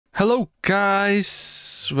Hello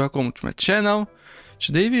guys, welcome to my channel.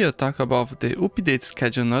 Today we will talk about the update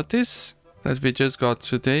schedule notice that we just got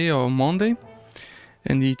today on Monday,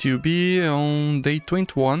 and it will be on day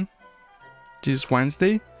 21, this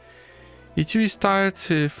Wednesday. It will start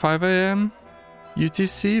 5 AM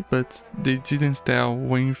UTC, but they didn't tell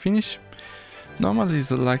when you finish. Normally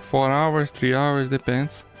it's like 4 hours, 3 hours,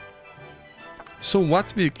 depends. So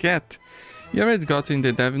what we get? We already got in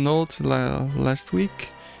the dev note last week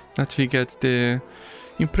that we get the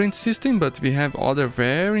imprint system, but we have other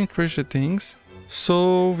very interesting things.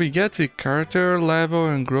 So we get the character level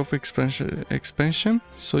and growth expansion.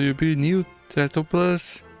 So you'll be new Tattoo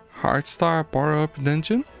Plus, Heart Star Power Up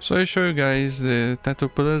Dungeon. So I show you guys the Tattoo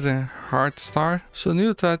Plus and Heart Star. So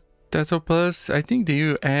new Tattoo Plus, I think they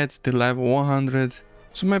will add the level 100.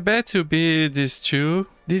 So my bet will be these two.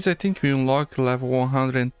 This I think we unlock level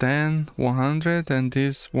 110, 100, and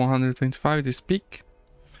this 125, this peak.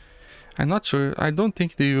 I'm not sure. I don't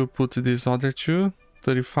think they will put these other two,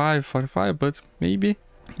 35, 45, but maybe.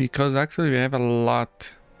 Because actually we have a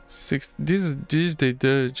lot. This they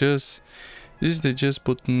just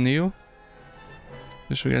put new.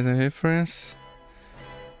 Just to get a reference.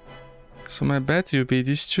 So my bet will be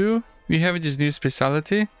these two. We have this new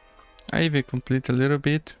specialty. I even complete a little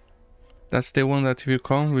bit. That's the one that will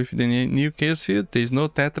come with the new chaos field. There's no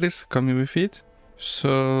Tetris coming with it.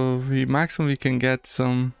 So we maximum we can get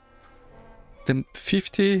some. The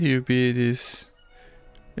 50 will be this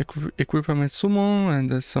equipment summon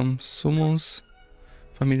and some summons,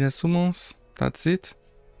 familiar summons. That's it.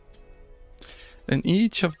 And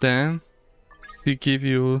each of them will give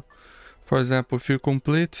you, for example, if you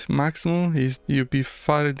complete maximum is you'll be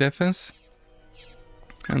fire defense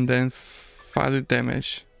and then fire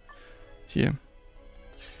damage here.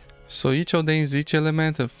 So each of them is each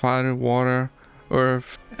element of fire, water,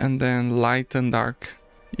 earth, and then light and dark.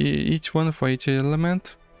 Each one for each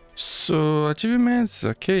element. So achievements,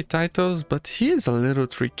 okay, titles, but here's a little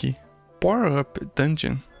tricky. Power up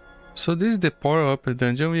dungeon. So this is the power up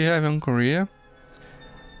dungeon we have in Korea.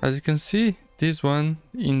 As you can see, this one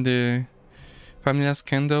in the Familiar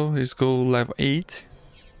Scandal is gold level 8.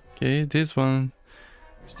 Okay, this one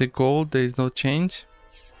is the gold, there is no change.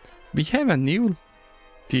 We have a new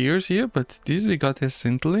tiers here, but this we got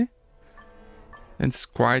recently. It's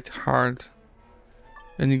quite hard.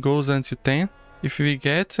 And it goes until 10. If we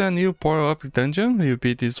get a new power up dungeon, it will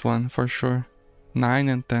be this one for sure. 9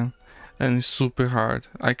 and 10. And it's super hard.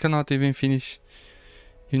 I cannot even finish.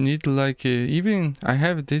 You need like even I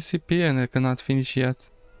have DCP and I cannot finish yet.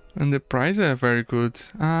 And the prizes are very good.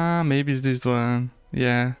 Ah, maybe it's this one.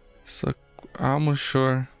 Yeah. So almost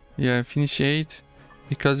sure. Yeah, finish 8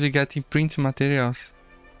 because we got imprinting materials.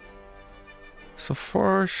 So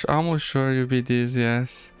for almost sure you'll be this,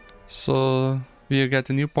 yes. So we get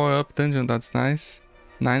a new power up dungeon, that's nice.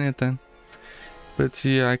 9 and 10. But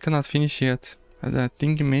yeah, I cannot finish yet. I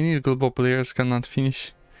think many global players cannot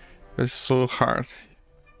finish. It's so hard.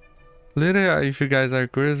 Later, if you guys are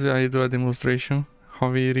curious, I do a demonstration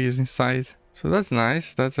how it is inside. So that's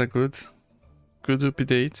nice, that's a good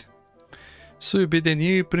update. So it'll be the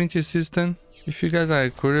new imprinting system. If you guys are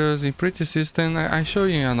curious, imprinting system, I show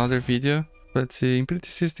you in another video. But the imprinting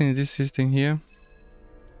system is this system here.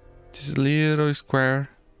 This little square.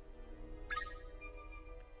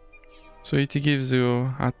 So it gives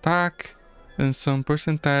you attack and some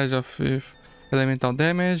percentage of elemental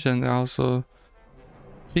damage and also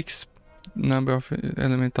fixed number of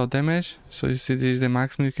elemental damage. So you see this is the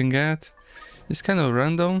maximum you can get. It's kind of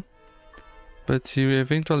random, but you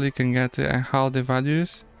eventually can get how the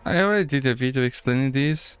values. I already did a video explaining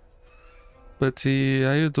this, but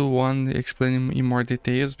I will do one explaining in more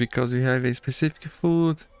details because we have a specific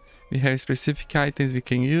food. We have specific items we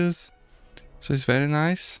can use, so it's very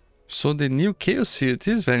nice. So the new chaos field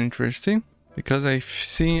is very interesting because I've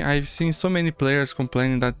seen so many players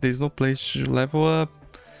complaining that there's no place to level up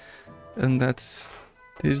and that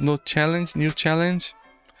there's no new challenge.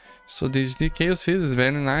 So this new chaos field is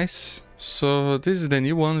very nice. So this is the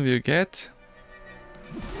new one we'll get.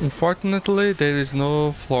 Unfortunately, there is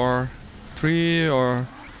no floor 3 or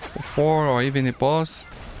 4 or even a boss.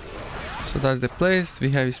 So that's the place.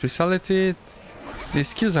 We have a specialty. The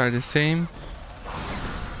skills are the same.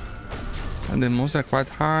 And the moves are quite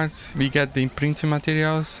hard. We get the imprinting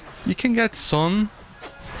materials. You can get some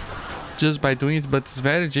just by doing it, but it's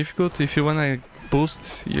very difficult. If you wanna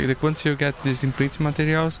boost, once you get these imprinting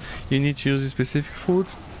materials, you need to use a specific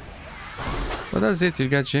food. But that's it. You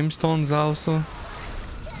get gemstones also.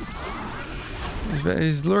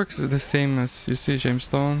 It looks the same as you see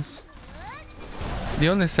gemstones. The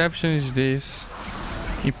only exception is this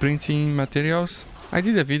imprinting materials. I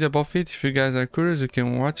did a video about it. If you guys are curious, you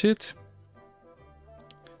can watch it.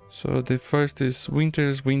 So the first is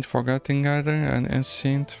Winter's Wind Forgotten Garden and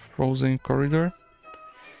Ancient Frozen Corridor.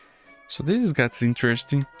 So this gets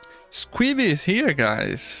interesting. Squibby is here,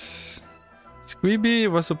 guys. Squibby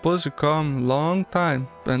was supposed to come long time,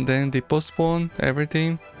 and then they postponed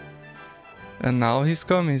everything. And now he's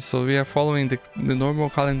coming, so we are following the normal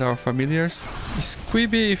calendar of familiars.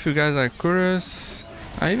 Squibby, if you guys are curious,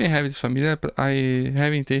 I even have this familiar, but I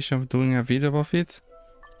have intention of doing a video about it.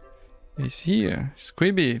 Is here.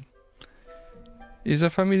 Squibby is a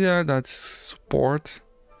familiar that's support.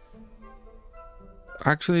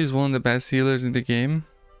 Actually is one of the best healers in the game.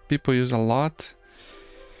 People use a lot.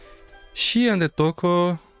 She and the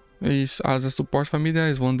Toko is, as a support familiar,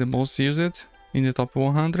 is one of the most used in the top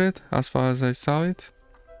 100 as far as I saw it.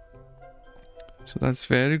 So that's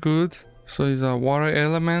very good. So it's a water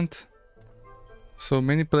element. So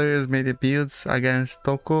many players made the builds against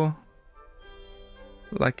Toko.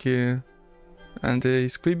 And the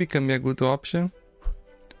Squibby can be a good option.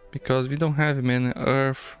 Because we don't have many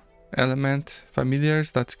earth element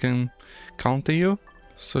familiars that can counter you.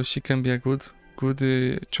 So she can be a good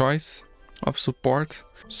choice of support.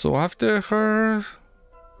 So after her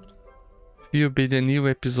will be the new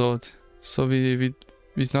episode. So we're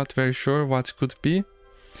not very sure what could be.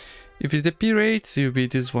 If it's the pirates, it will be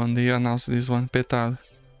this one. They announced this one, Petal.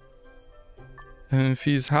 And if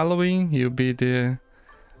it's Halloween, it will be the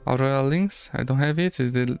Aurora Lynx. I don't have it.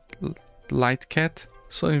 It's the Light Cat.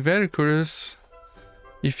 So I'm very curious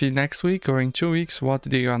if in next week or in 2 weeks what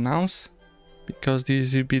they announce, because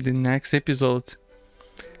this will be the next episode.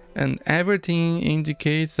 And everything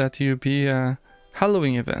indicates that it will be a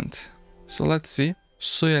Halloween event. So let's see.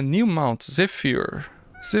 So a new mount, Zephyr.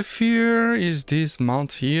 Zephyr is this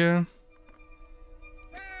mount here.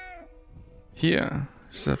 Here,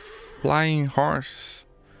 it's a flying horse.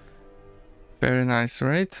 Very nice,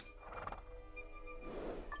 right?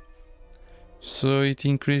 So it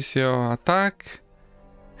increases your attack,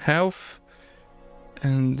 health,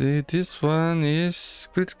 and this one is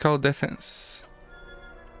critical defense.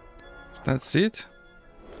 That's it.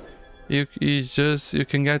 You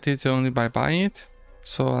can get it only by buying it.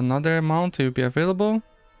 So another amount will be available.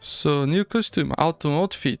 So new costume, autumn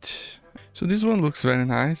outfit. So this one looks very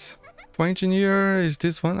nice. For engineer is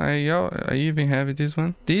this one. I even have this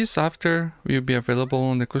one. This after will be available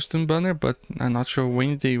on the custom banner, but I'm not sure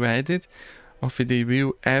when they will add it, or if they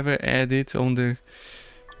will ever add it on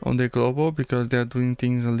the global, because they are doing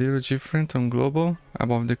things a little different on global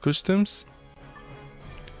above the customs.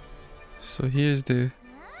 So here's the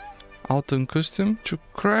autumn custom. To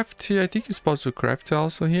craft here, I think it's possible to craft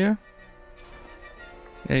also here.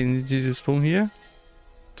 And this is a spoon here,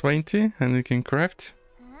 20, and you can craft.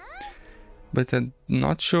 But I'm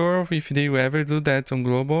not sure if they will ever do that on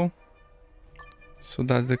global. So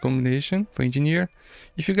that's the combination for engineer.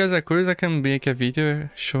 If you guys are curious, I can make a video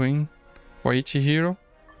showing for each hero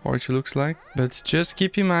what it looks like. But just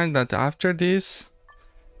keep in mind that after this,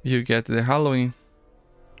 you get the Halloween.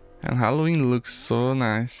 And Halloween looks so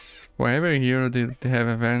nice. For every hero, they have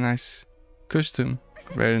a very nice costume.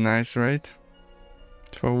 Very nice, right?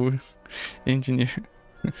 For engineer.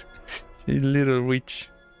 A little witch.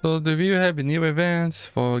 So the will have new events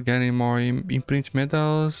for getting more imprint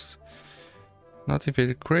medals. Nothing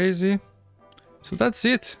very crazy. So that's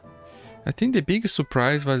it. I think the biggest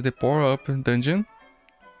surprise was the power-up dungeon.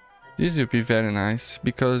 This will be very nice,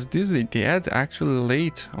 because they add actually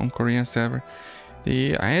late on Korean server.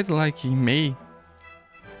 I had like in May.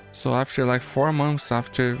 So after like 4 months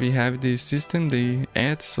after we have this system, they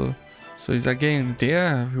add. So it's again, they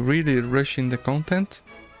are really rushing the content.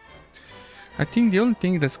 I think the only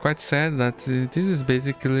thing that's quite sad that this is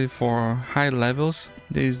basically for high levels.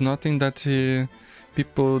 There is nothing that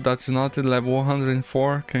people that's not at level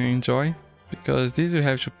 104 can enjoy. Because this you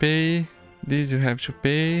have to pay, this you have to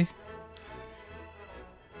pay.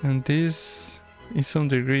 And this, in some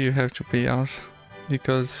degree, you have to pay also.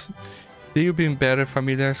 Because there will be better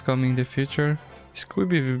familiars coming in the future.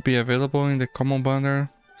 Squibby will be available in the common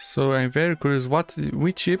banner. So I'm very curious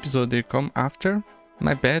which episode they come after.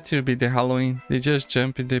 My bet will be the Halloween. They just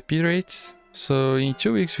jump in the pirates. So in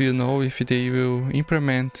 2 weeks we'll know if they will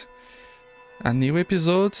implement a new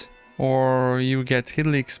episode or you get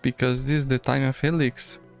Helix, because this is the time of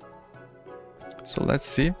Helix. So let's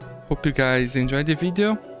see. Hope you guys enjoyed the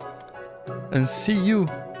video and see you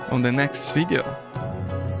on the next video.